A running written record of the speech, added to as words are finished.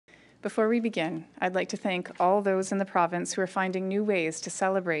Before we begin, I'd like to thank all those in the province who are finding new ways to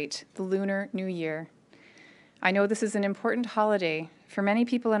celebrate the Lunar New Year. I know this is an important holiday for many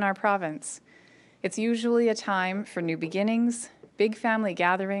people in our province. It's usually a time for new beginnings, big family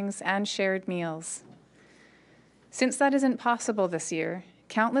gatherings, and shared meals. Since that isn't possible this year,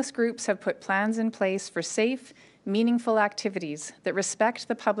 countless groups have put plans in place for safe, meaningful activities that respect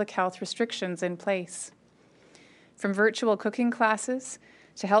the public health restrictions in place. From virtual cooking classes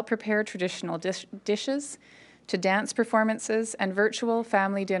to help prepare traditional dishes, to dance performances and virtual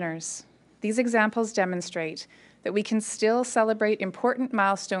family dinners. These examples demonstrate that we can still celebrate important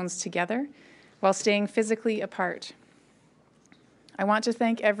milestones together while staying physically apart. I want to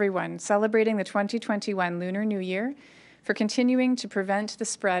thank everyone celebrating the 2021 Lunar New Year for continuing to prevent the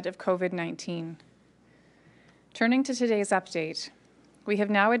spread of COVID-19. Turning to today's update, we have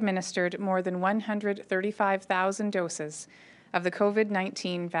now administered more than 135,000 doses of the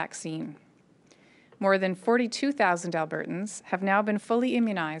COVID-19 vaccine. More than 42,000 Albertans have now been fully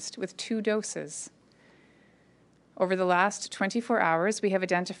immunized with 2 doses. Over the last 24 hours, we have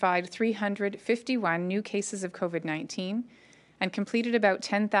identified 351 new cases of COVID-19 and completed about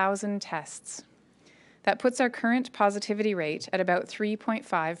 10,000 tests. That puts our current positivity rate at about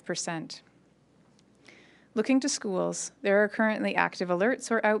 3.5%. Looking to schools, there are currently active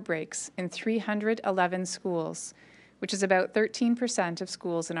alerts or outbreaks in 311 schools, which is about 13% of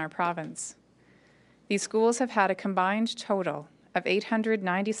schools in our province. These schools have had a combined total of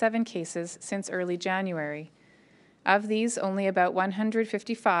 897 cases since early January. Of these, only about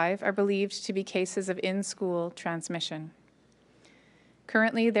 155 are believed to be cases of in-school transmission.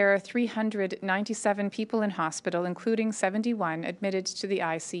 Currently, there are 397 people in hospital, including 71 admitted to the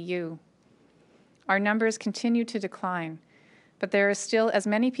ICU. Our numbers continue to decline, but there are still as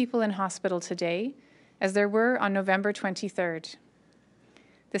many people in hospital today as there were on November 23rd.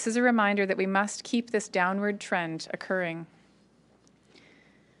 This is a reminder that we must keep this downward trend occurring.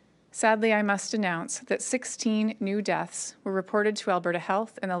 Sadly, I must announce that 16 new deaths were reported to Alberta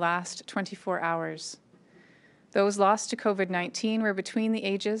Health in the last 24 hours. Those lost to COVID-19 were between the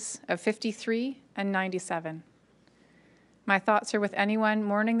ages of 53 and 97. My thoughts are with anyone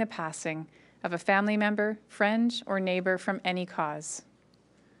mourning the passing of a family member, friend, or neighbor from any cause.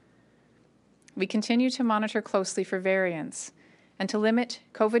 We continue to monitor closely for variants and to limit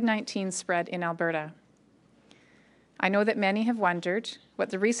COVID-19 spread in Alberta. I know that many have wondered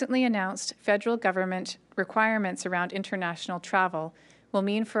what the recently announced federal government requirements around international travel will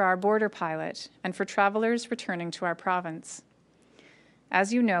mean for our border pilot and for travelers returning to our province.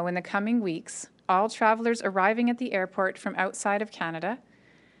 As you know, in the coming weeks, all travelers arriving at the airport from outside of Canada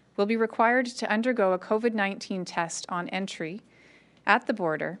will be required to undergo a COVID-19 test on entry at the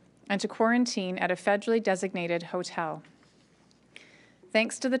border and to quarantine at a federally designated hotel.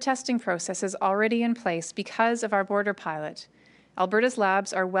 Thanks to the testing processes already in place because of our border pilot, Alberta's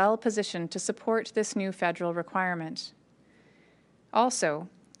labs are well positioned to support this new federal requirement. Also,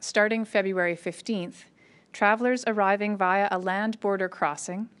 starting February 15th, travelers arriving via a land border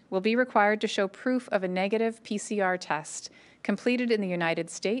crossing will be required to show proof of a negative PCR test completed in the United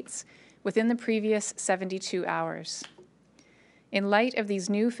States within the previous 72 hours. In light of these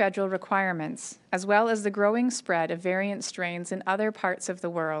new federal requirements, as well as the growing spread of variant strains in other parts of the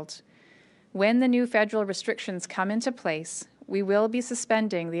world, when the new federal restrictions come into place, we will be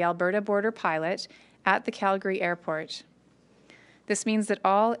suspending the Alberta border pilot at the Calgary airport. This means that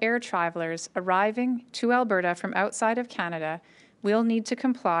all air travelers arriving to Alberta from outside of Canada will need to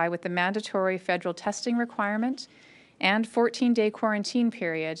comply with the mandatory federal testing requirement and 14-day quarantine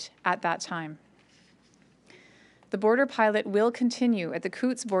period at that time. The border pilot will continue at the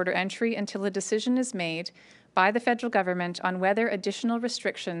Coutts border entry until a decision is made by the federal government on whether additional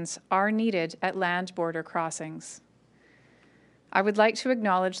restrictions are needed at land border crossings. I would like to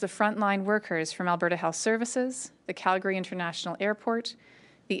acknowledge the frontline workers from Alberta Health Services, the Calgary International Airport,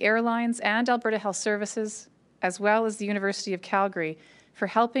 the airlines, and Alberta Health Services, as well as the University of Calgary, for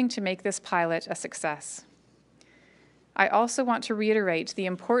helping to make this pilot a success. I also want to reiterate the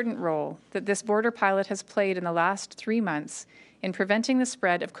important role that this border pilot has played in the last 3 months in preventing the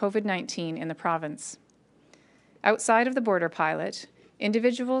spread of COVID-19 in the province. Outside of the border pilot,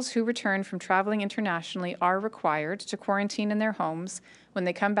 individuals who return from traveling internationally are required to quarantine in their homes when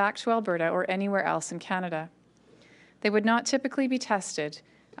they come back to Alberta or anywhere else in Canada. They would not typically be tested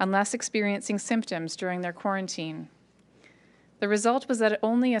unless experiencing symptoms during their quarantine. The result was that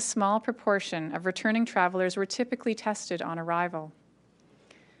only a small proportion of returning travelers were typically tested on arrival.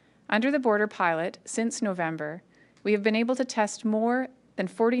 Under the border pilot, since November, we have been able to test more than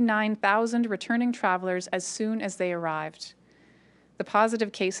 49,000 returning travelers as soon as they arrived. The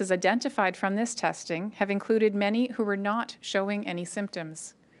positive cases identified from this testing have included many who were not showing any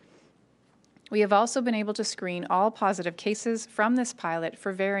symptoms. We have also been able to screen all positive cases from this pilot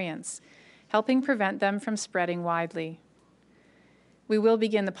for variants, helping prevent them from spreading widely. We will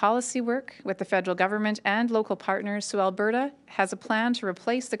begin the policy work with the federal government and local partners, so Alberta has a plan to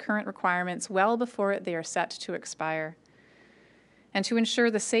replace the current requirements well before they are set to expire, and to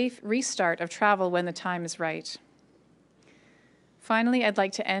ensure the safe restart of travel when the time is right. Finally, I'd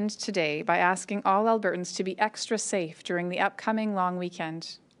like to end today by asking all Albertans to be extra safe during the upcoming long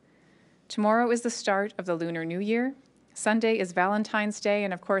weekend. Tomorrow is the start of the Lunar New Year, Sunday is Valentine's Day,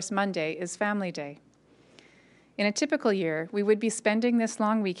 and of course Monday is Family Day. In a typical year, we would be spending this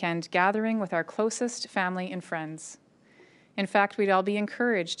long weekend gathering with our closest family and friends. In fact, we'd all be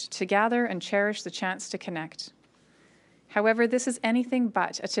encouraged to gather and cherish the chance to connect. However, this is anything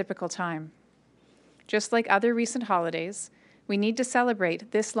but a typical time. Just like other recent holidays, we need to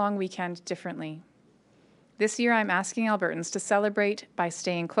celebrate this long weekend differently. This year, I'm asking Albertans to celebrate by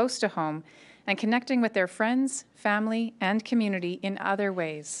staying close to home and connecting with their friends, family, and community in other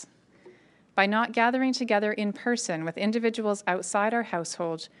ways. By not gathering together in person with individuals outside our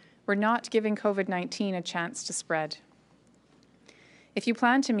household, we're not giving COVID-19 a chance to spread. If you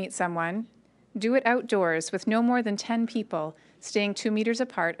plan to meet someone, do it outdoors with no more than 10 people, staying 2 meters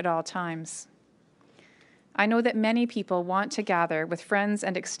apart at all times. I know that many people want to gather with friends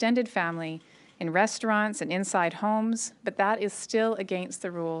and extended family in restaurants and inside homes, but that is still against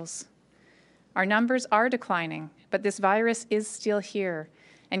the rules. Our numbers are declining, but this virus is still here,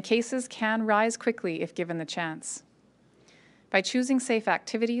 and cases can rise quickly if given the chance. By choosing safe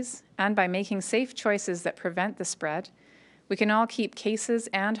activities and by making safe choices that prevent the spread, we can all keep cases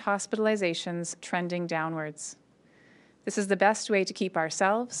and hospitalizations trending downwards. This is the best way to keep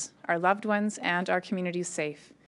ourselves, our loved ones, and our communities safe.